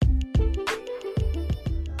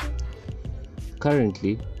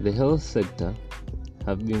Currently, the health sector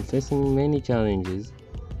have been facing many challenges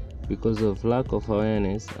because of lack of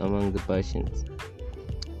awareness among the patients.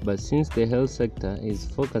 But since the health sector is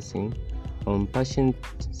focusing on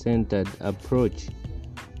patient-centered approach,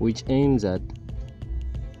 which aims at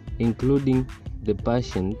including the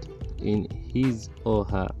patient in his or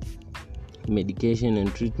her medication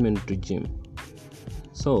and treatment regime,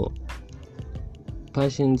 so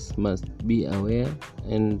patients must be aware,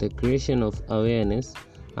 and the creation of awareness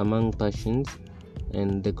among patients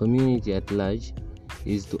and the community at large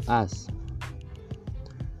is to us,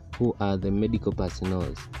 who are the medical personnel.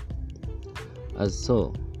 As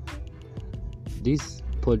so, this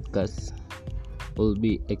podcast will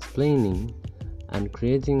be explaining and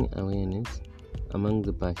creating awareness among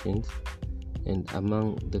the patients and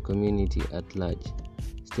among the community at large.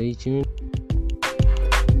 Stay tuned.